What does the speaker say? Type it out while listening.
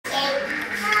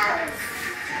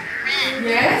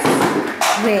Yes.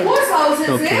 Red. Whose house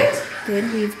is it?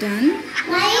 Then we've done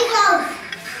My house.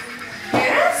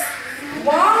 Yes.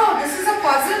 Wow, this is a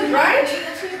puzzle, right?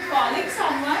 Calling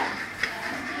someone.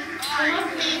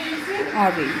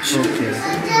 orange. Okay.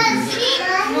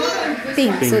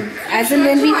 Pink. So as and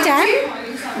when we tap,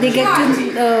 they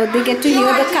get to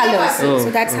hear the colors. Oh,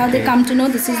 So that's how they okay. come to know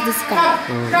this is this color.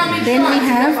 Then we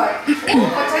have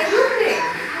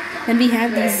then we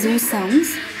have these zoo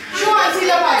sounds. Show Auntie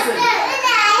the puzzle.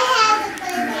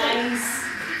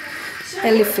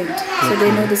 Elephant. So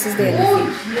they know this is the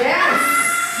elephant. Yes.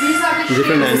 These are the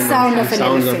Different The animals. sound of an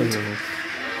Sounds elephant. Of an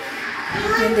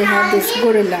Then they have this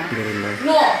gorilla. gorilla.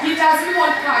 No, he doesn't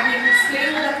want carving. He's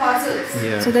playing with the puzzles.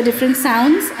 Yeah. So the different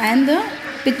sounds and the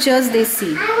pictures they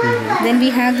see. Then we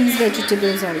have these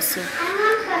vegetables also.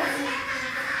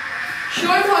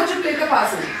 Show him how to play the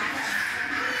puzzle.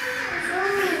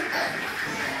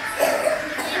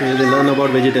 So they learn about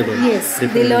vegetables. Yes,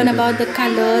 they learn about the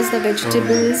colors, the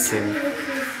vegetables, Okay.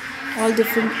 all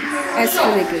different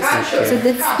asparagus. So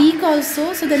they speak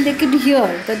also, so then they could hear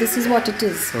that this is what it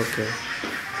is. Okay.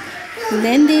 And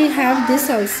then they have this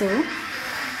also,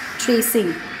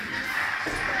 tracing.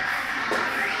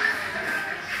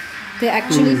 They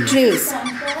actually trace.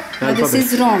 Now this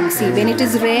is wrong. See, when it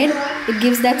is red, it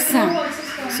gives that sound.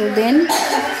 So then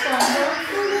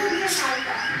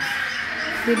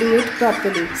they do it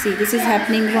properly. See, this is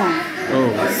happening wrong. Oh,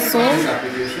 So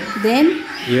then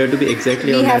you have to be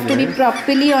exactly we on have that to be line.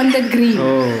 properly on the green.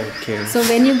 Oh, okay. So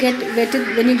when you get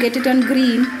it on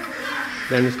green,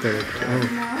 Then it's correct.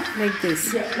 Oh, like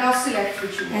this, Yeah, now select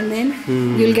which you want. and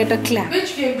then you'll get a clap.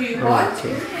 Which game do you want?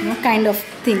 okay. Kind of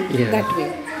thing, Yeah. that way.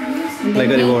 And Like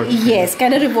then a reward. Yes,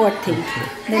 kind of reward thing.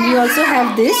 Then we also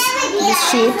have this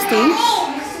shape thing.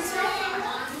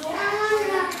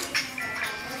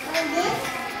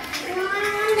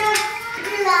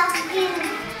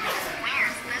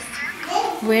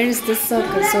 Where is this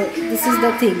circle? So this is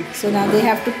the thing. So now they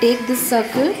have to take this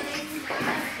circle.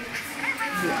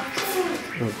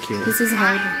 Okay. This is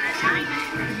how.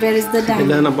 Where is the They diamond?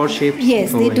 learn about shapes.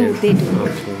 Yes, they over do. here. They do.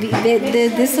 Okay.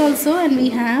 This also, and we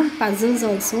have puzzles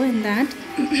also in that.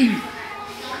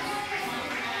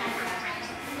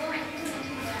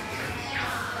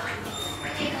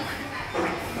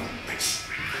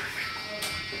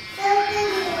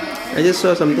 I just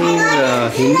saw something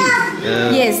Hindi.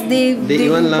 Yes, they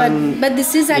even learn but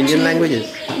this is actually Indian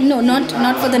languages. No,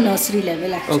 not for the nursery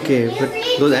level actually. Okay, but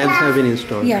those apps have been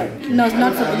installed. Yeah, no,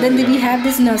 not for. Then we have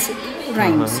this nursery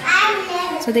rhymes,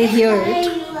 so they hear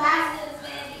it.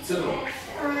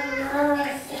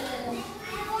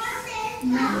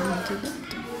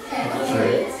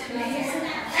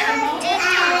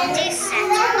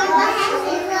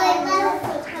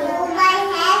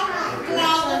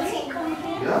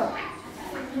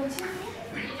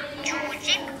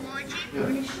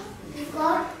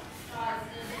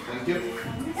 Thank you.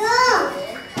 What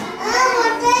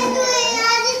are you doing,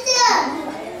 Aditya?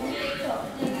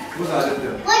 Who's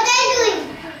Aditya? What are you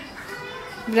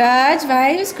doing? Raj,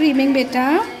 why are you screaming,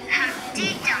 beta?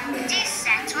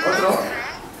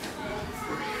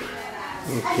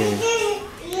 Okay.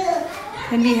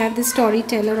 Then we have the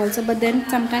storyteller also, but then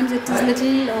sometimes it is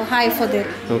little high for their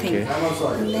thing. Okay.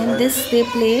 And then this they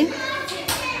play.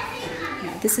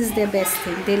 Yeah, this is their best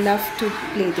thing. They love to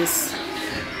play this.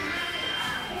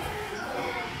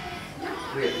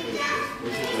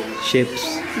 Shapes.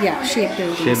 Yeah, shape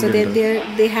building. Shape So builder.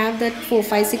 they have that 4,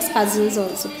 5, 6 puzzles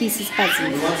also, pieces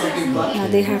puzzles. Now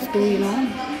they have to, they Like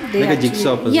a actually,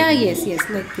 jigsaw puzzle. Yeah, yes,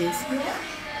 like this.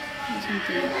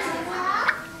 Something.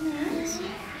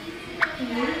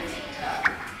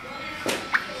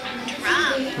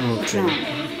 Okay. Drum.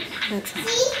 That's it.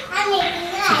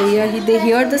 So they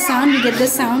hear the sound, we get the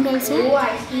sound also.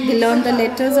 They learn the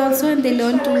letters also, and they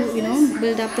learn to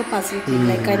build up the puzzle thing,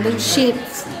 like kind of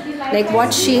shapes, like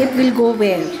what shape will go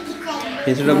where.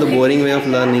 Instead of the boring way of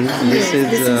learning, this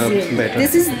is yeah. better.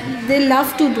 This is they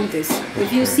love to do this.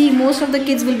 If you see, most of the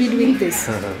kids will be doing this.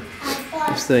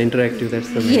 It's the interactive. That's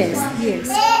the main Yes, thing. yes.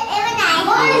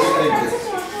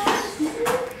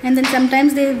 And then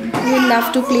sometimes they will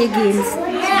love to play games.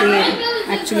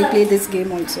 They actually play this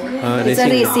game also. It's a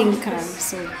racing racing car.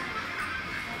 So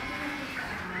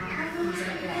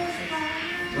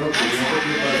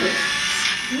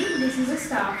This is a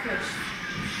starfish.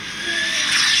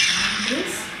 And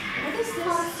this, what is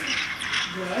this?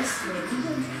 Yes, very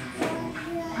good.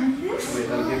 And this? Wait,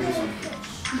 I'll give you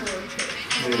some.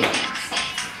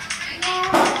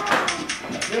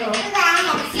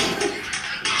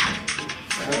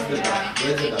 Where's the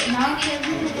duck? Now tell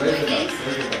me Where's the duck?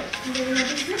 Where's the duck?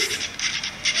 what is this?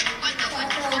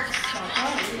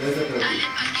 Where's the turkey?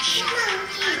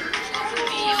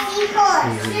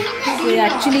 They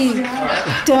actually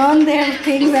turn their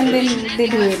things and then they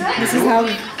do it. This is how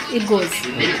it goes.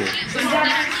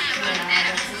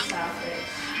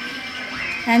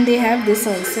 And they have this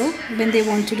also when they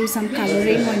want to do some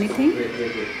coloring or anything.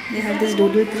 They have this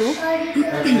Doodle Pro.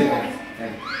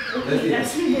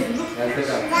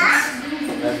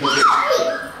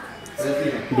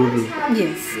 Doodle.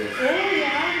 Yes.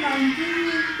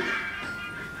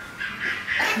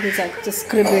 These are just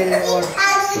scribble or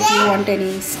if you want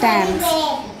any stamps.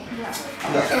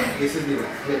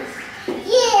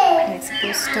 Like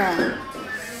suppose star.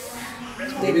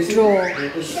 They draw, or,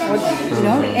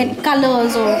 and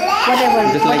colors or whatever,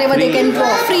 Just like whatever they can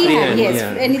draw. Freehand, yes,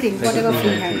 yeah. anything, Like whatever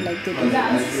freehand. freehand, like they do.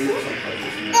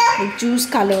 They choose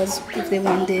colors if they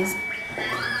want this.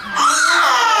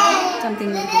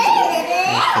 Something like this.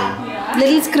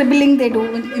 Little scribbling they do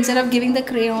instead of giving the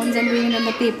crayons and doing it on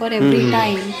the paper every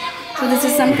time. So this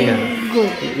is something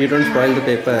good. You don't spoil the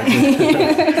paper.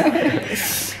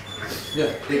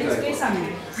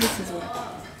 This is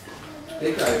what.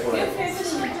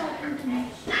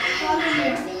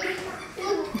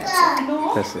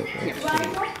 That's it.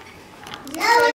 No.